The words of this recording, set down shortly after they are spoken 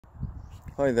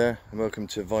Hi there and welcome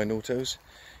to Vine Autos.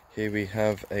 Here we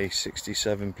have a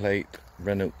 67 plate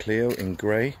Renault Clio in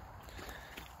grey.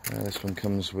 This one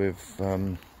comes with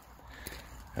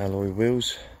alloy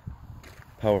wheels,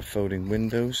 power folding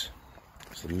windows.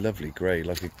 It's a lovely grey,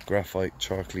 like a graphite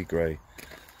charcoaly grey.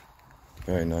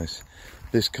 Very nice.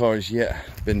 This car has yet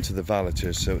been to the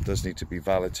valeter, so it does need to be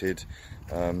valeted,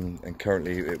 and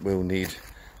currently it will need,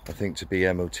 I think, to be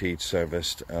MOT'd,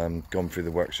 serviced, gone through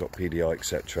the workshop, PDI,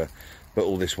 etc. But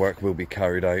all this work will be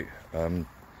carried out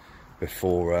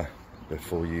before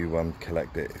you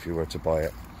collect it, if you were to buy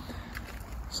it.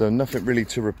 So nothing really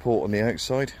to report on the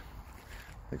outside.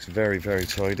 Looks very, very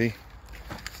tidy.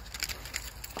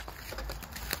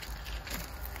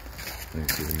 You can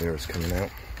see the mirrors coming out.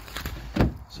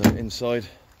 So inside,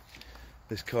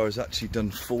 this car has actually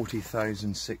done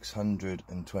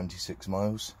 40,626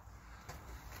 miles.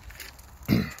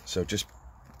 So just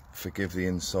forgive the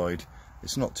inside.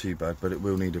 It's not too bad, but it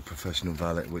will need a professional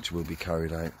valet, which will be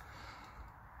carried out.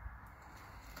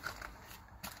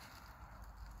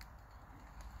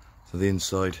 So the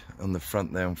inside, on the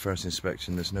front there on first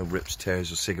inspection, there's no rips,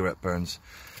 tears or cigarette burns.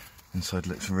 Inside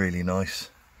looks really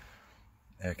nice.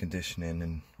 Air conditioning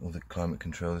and all the climate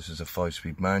control. This is a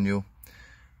 5-speed manual.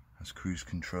 That's cruise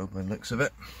control by the looks of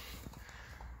it.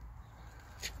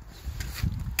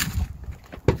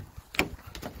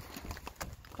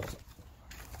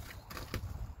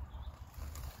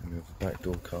 We have the back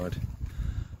door card,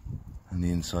 and the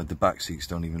inside, the back seats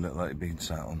don't even look like they're being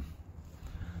sat on.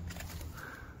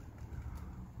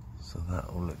 So that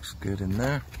all looks good in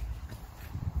there.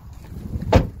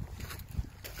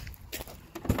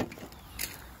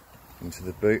 Into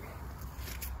the boot.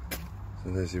 So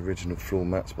there's the original floor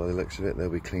mats by the looks of it. They'll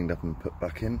be cleaned up and put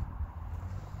back in.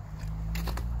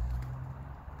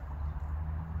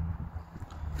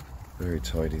 Very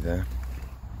tidy there.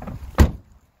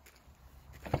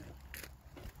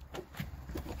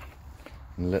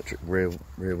 Electric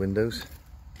rear windows.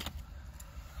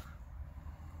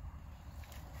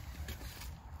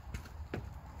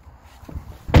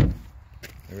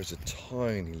 There is a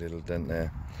tiny little dent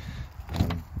there.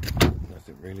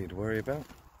 Nothing really to worry about.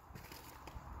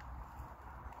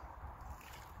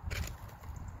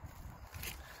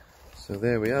 So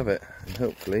there we have it, and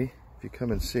hopefully if you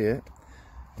come and see it,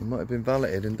 it might have been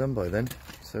valeted and done by then.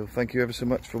 So thank you ever so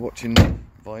much for watching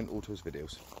Vine Autos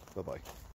videos. Bye bye.